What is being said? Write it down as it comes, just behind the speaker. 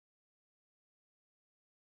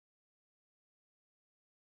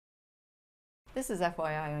This is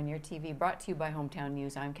FYI on YourTV, brought to you by Hometown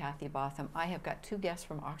News. I'm Kathy Botham. I have got two guests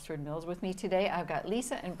from Oxford Mills with me today. I've got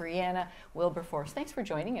Lisa and Brianna Wilberforce. Thanks for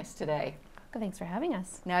joining us today. Thanks for having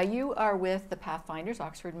us. Now you are with the Pathfinders,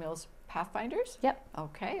 Oxford Mills Pathfinders? Yep.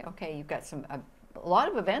 Okay, you've got a lot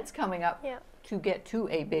of events coming up to get to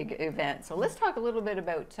a big event. So let's talk a little bit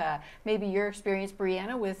about maybe your experience,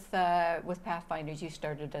 Brianna, with Pathfinders. You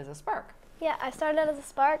started as a Spark. Yeah, I started out as a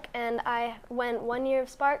Spark, and I went 1 year of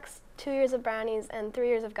Sparks, 2 years of Brownies, and 3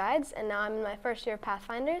 years of Guides, and now I'm in my first year of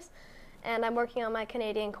Pathfinders, and I'm working on my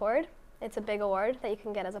Canadian Cord. It's a big award that you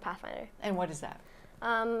can get as a Pathfinder. And what is that?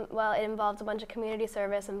 Well, it involves a bunch of community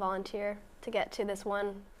service and volunteer to get to this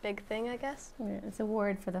one big thing, I guess. Yeah, it's an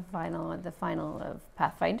award for the final of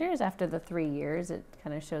Pathfinders. After the 3 years, it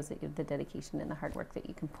kind of shows that the dedication and the hard work that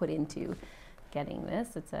you can put into getting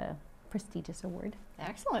this. It's a prestigious award.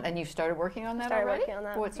 Excellent. And you've started working on that already? Working on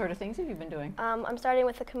that. What sort of things have you been doing? I'm starting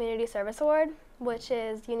with the Community Service Award, which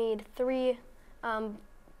is you need 3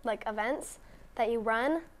 events that you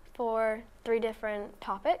run for 3 different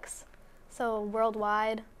topics. So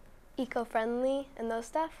worldwide, eco-friendly, and those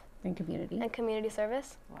stuff. And community. And community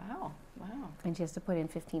service. Wow, wow. And she has to put in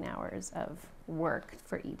 15 hours of work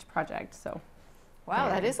for each project, so. Wow,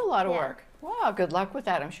 that is a lot of work. Wow, good luck with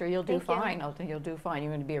that. I'm sure you'll do fine. You'll do fine.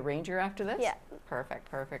 You're going to be a ranger after this? Yeah. Perfect,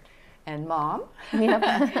 perfect. And Mom Yep.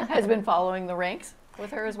 has been following the ranks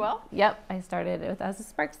with her as well? Yep, I started as a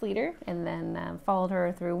Sparks leader and then followed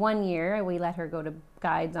her through 1 year. We let her go to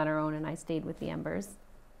Guides on her own and I stayed with the Embers,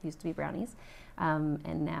 used to be Brownies. And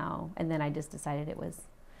then I just decided it was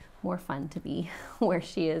more fun to be where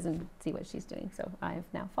she is and see what she's doing. So I've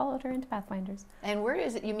now followed her into Pathfinders. And where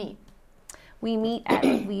is it you meet? We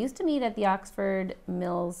used to meet at the Oxford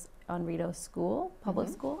Mills on Rideau School, public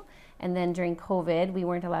school. And then during COVID, we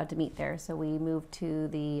weren't allowed to meet there. So we moved to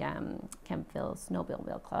the Kempville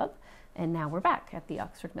Snowmobile Club. And now we're back at the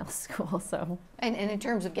Oxford Mills School. So. And in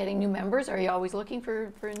terms of getting new members, are you always looking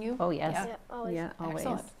for new? Oh, yes. Yeah, always. Yeah, always.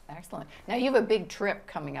 Excellent, excellent. Now you have a big trip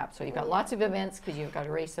coming up. So you've got lots of events because you've got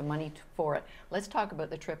to raise some money for it. Let's talk about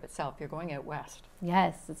the trip itself. You're going out west.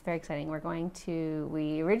 Yes, it's very exciting.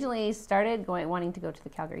 We originally started wanting to go to the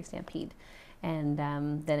Calgary Stampede. And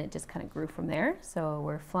then it just kind of grew from there. So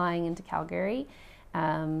we're flying into Calgary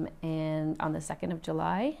and on the 2nd of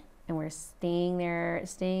July. And we're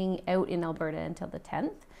staying out in Alberta until the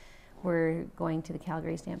 10th. We're going to the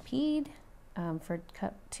Calgary Stampede for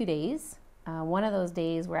 2 days. One of those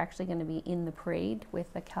days, we're actually going to be in the parade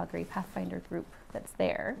with the Calgary Pathfinder group that's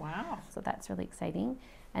there. Wow. So that's really exciting.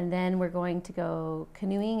 And then we're going to go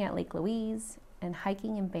canoeing at Lake Louise and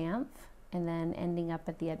hiking in Banff, and then ending up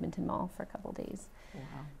at the Edmonton Mall for a couple days. Wow.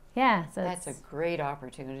 Yeah, so that's a great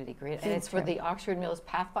opportunity. Great, and it's for the Oxford Mills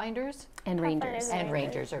Pathfinders and Rangers. And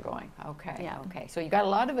Rangers are going. Okay. Yeah. Okay. So you got a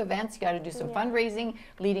lot of events. You got to do some fundraising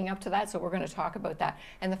leading up to that. So we're going to talk about that.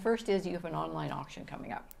 And the first is you have an online auction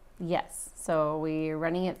coming up. Yes. So we're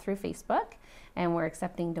running it through Facebook, and we're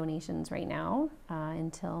accepting donations right now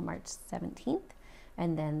until March 17th.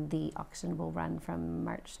 And then the auction will run from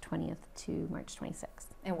March 20th to March 26th.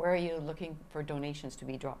 And where are you looking for donations to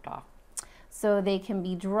be dropped off? So they can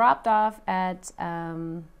be dropped off at,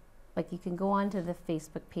 you can go onto the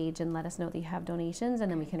Facebook page and let us know that you have donations,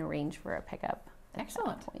 and then we can arrange for a pickup.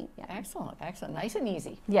 Excellent. Yeah. Excellent. Excellent. Nice and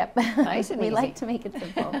easy. Yep. Nice and we easy. like to make it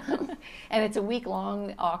simple. And it's a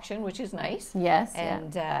week-long auction, which is nice. Yes.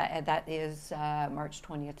 And that is March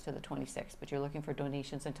 20th to the 26th, but you're looking for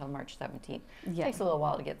donations until March 17th. It takes a little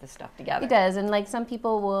while to get this stuff together. It does, and some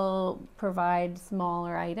people will provide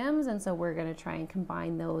smaller items, and so we're going to try and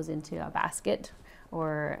combine those into a basket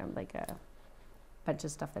or a bunch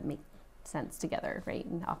of stuff that make sense together, right,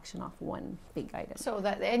 and auction off one big item. So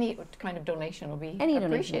that any kind of donation will be any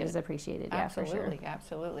donation is appreciated. Yeah, absolutely, for sure.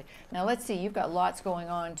 Absolutely. Now let's see. You've got lots going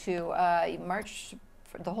on too. March,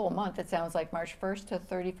 for the whole month. It sounds like March 1st to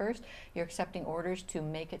 31st. You're accepting orders to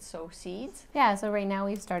Make It Sow seeds. Yeah. So right now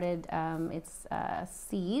we've started. It's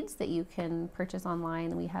seeds that you can purchase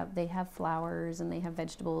online. They have flowers and they have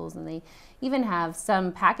vegetables and they even have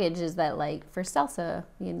some packages that for salsa.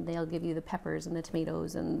 They'll give you the peppers and the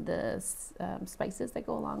tomatoes and the spices that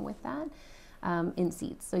go along with that. In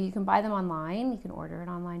seeds. So you can buy them online, you can order it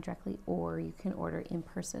online directly, or you can order in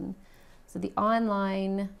person. So the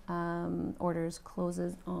online orders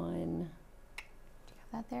closes on, do you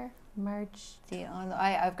have that there? March?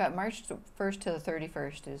 I've got March 1st to the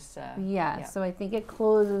 31st is... yeah, so I think it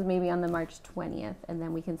closes maybe on the March 20th, and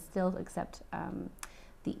then we can still accept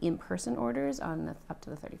the in-person orders on up to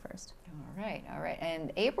the 31st. All right.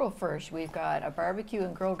 And April 1st, we've got a barbecue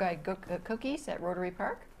and Girl Guide cookies at Rotary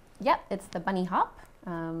Park. Yep, it's the bunny hop.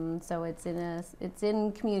 So it's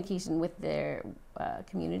in communication with their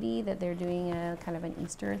community that they're doing a kind of an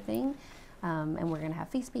Easter thing, and we're gonna have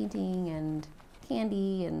face painting and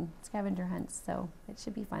candy and scavenger hunts. So it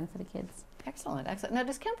should be fun for the kids. Excellent, excellent. Now,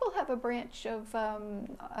 does Kempville have a branch of?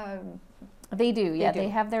 They do, yeah. They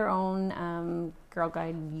have their own Girl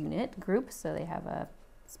Guide unit group, so they have a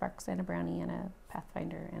Sparks and a Brownie and a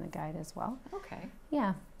Pathfinder and a guide as well. Okay.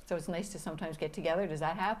 Yeah. So it's nice to sometimes get together. Does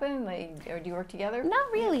that happen? Like, or do you work together?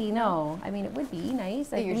 Not really, no. I mean, it would be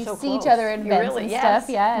nice. Like, You're we so see close. each other at You events really- and yes. stuff,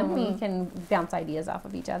 yeah, and we can bounce ideas off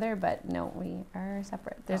of each other, but no, we are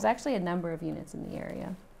separate. There's actually a number of units in the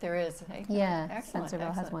area. There is. Hey? Yeah, Excellent.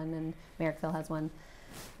 Spencerville has Excellent. one, and Merrickville has one.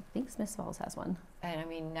 I think Smiths Falls has one. And I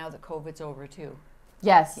mean, now that COVID's over too.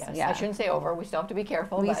 Yes, Yes. yeah. I shouldn't say over. We still have to be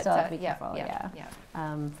careful. We but, still have to be yeah, careful,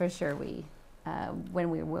 yeah. For sure, when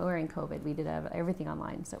we were in COVID, we did everything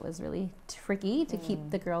online, so it was really tricky to keep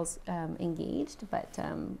the girls engaged. But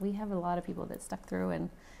we have a lot of people that stuck through and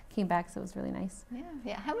came back, so it was really nice. Yeah,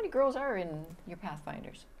 yeah. How many girls are in your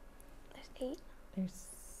Pathfinders? There's 8. There's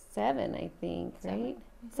 7, I think, Seven? right?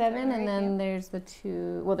 Is that 7, right? and then there's the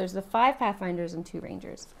 2. Well, there's the 5 Pathfinders and 2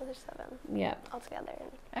 Rangers. So there's 7 Yeah. altogether.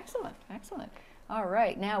 Excellent, excellent. All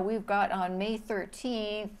right, now we've got on May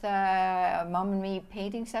 13th a Mom and Me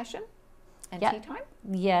painting session and Yeah. tea time.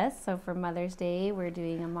 Yes. So for Mother's Day, we're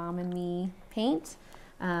doing a Mom and Me paint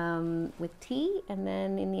with tea, and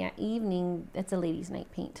then in the evening, it's a ladies'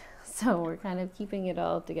 night paint. So we're kind of keeping it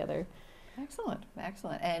all together. Excellent,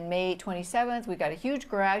 excellent. And May 27th, we got a huge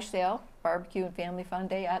garage sale, barbecue and family fun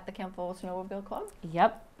day at the Kempville Snowmobile Club.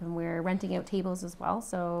 Yep. And we're renting out tables as well.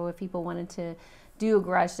 So if people wanted to do a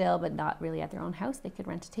garage sale but not really at their own house, they could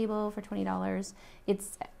rent a table for $20.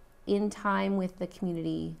 It's in time with the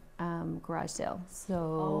community garage sale. So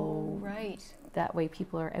Oh, right. that way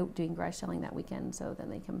people are out doing garage selling that weekend, so then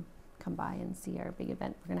they can come by and see our big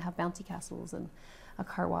event. We're going to have bouncy castles and a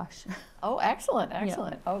car wash. Oh, excellent,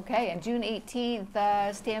 excellent. Okay, and June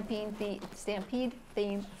 18th, Stampede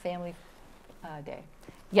theme family day.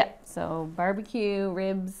 Yep. So barbecue,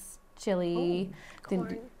 ribs, chili,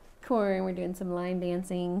 Corn. corn. We're doing some line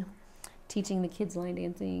dancing, teaching the kids line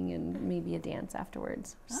dancing, and maybe a dance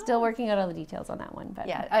afterwards. Still working out all the details on that one, but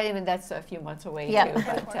Yeah, I mean, that's a few months away Yeah. too.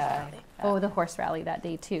 Horse But, rally. the horse rally that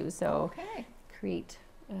day too. So okay. create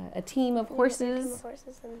a team of We get a team horses. of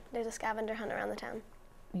horses, and there's a scavenger hunt around the town.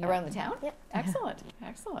 Yeah. Around the town? Yep. Excellent,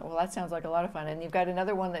 excellent. Well, that sounds like a lot of fun. And you've got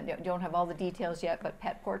another one that you don't have all the details yet, but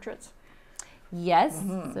pet portraits. Yes,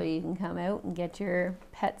 so you can come out and get your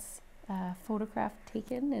pet's photograph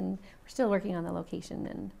taken, and we're still working on the location,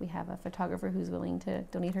 and we have a photographer who's willing to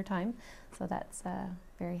donate her time, so that's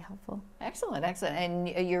very helpful. Excellent, excellent. And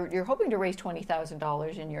you're hoping to raise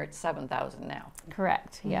 $20,000, and you're at $7,000 now.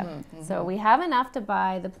 Correct, yeah. So we have enough to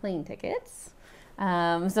buy the plane tickets,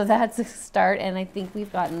 so that's a start, and I think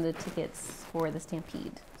we've gotten the tickets for the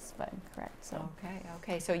Stampede, if I'm correct. So Okay,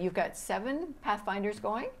 okay. So you've got 7 Pathfinders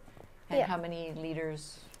going, and Yeah. how many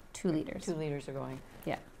leaders? 2 liters. 2 leaders are going.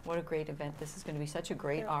 Yeah. What a great event. This is going to be such a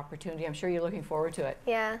great opportunity. I'm sure you're looking forward to it.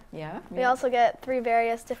 Yeah. Yeah? We also get 3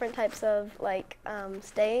 various different types of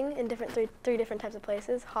staying in three different types of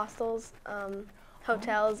places: hostels,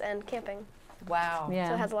 hotels, and camping. Wow. Yeah.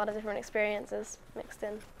 So it has a lot of different experiences mixed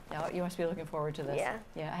in. Now, you must be looking forward to this. Yeah.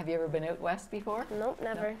 Yeah. Have you ever been out west before? Nope,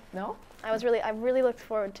 never. No? I really looked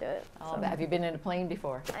forward to it. Oh, So have you been in a plane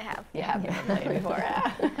before? I have. You have been in a plane before.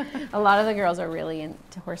 A lot of the girls are really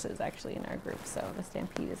into horses actually in our group, so the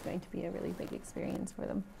Stampede is going to be a really big experience for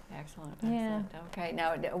them. Excellent. Yeah. Excellent. Okay.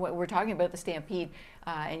 Now, we're talking about the Stampede,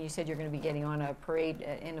 and you said you're going to be getting on a parade,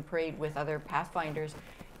 in a parade with other Pathfinders.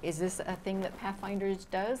 Is this a thing that Pathfinders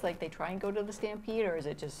does? Like they try and go to the Stampede, or is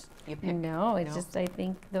it just you pick? No, it's No? just I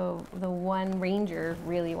think the one ranger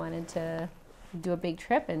really wanted to do a big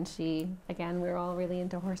trip, and we were all really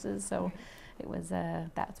into horses, so it was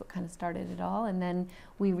that's what kind of started it all. And then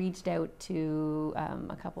we reached out to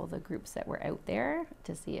a couple of the groups that were out there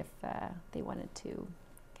to see if they wanted to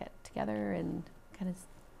get together and kind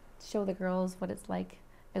of show the girls what it's like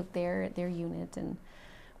out there at their unit, and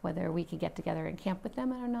whether we could get together and camp with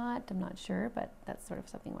them or not, I'm not sure, but that's sort of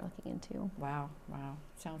something we're looking into. Wow, wow.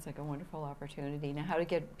 Sounds like a wonderful opportunity. Now, how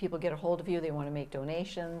do people get a hold of you? They want to make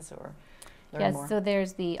donations or learn Yes, more? so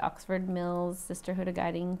there's the Oxford Mills Sisterhood of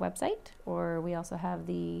Guiding website, or we also have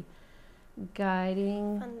the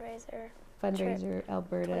Guiding Fundraiser Fundraiser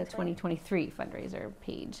Alberta 2020. 2023 fundraiser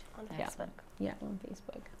page. on Yeah. Facebook. Yeah, on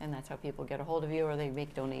Facebook. And that's how people get a hold of you, or they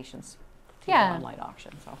make donations to Yeah. your online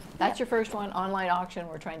auction. So that's your first one, online auction.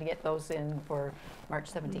 We're trying to get those in for March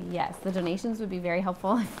 17th. Yes, the donations would be very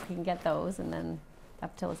helpful if we can get those, and then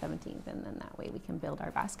up till the 17th, and then that way we can build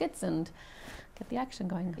our baskets and get the action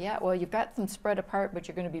going. Yeah, well, you've got them spread apart, but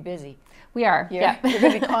you're going to be busy. We are. Yeah. You're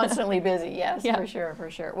going to be constantly busy. Yes, Yeah. for sure, for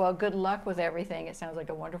sure. Well, good luck with everything. It sounds like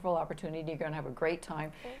a wonderful opportunity. You're going to have a great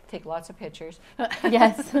time. Take lots of pictures.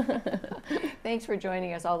 Yes. Thanks for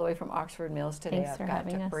joining us all the way from Oxford Mills today. Thanks for I've got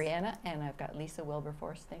having us. Brianna and I've got Lisa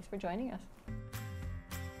Wilberforce. Thanks for joining us.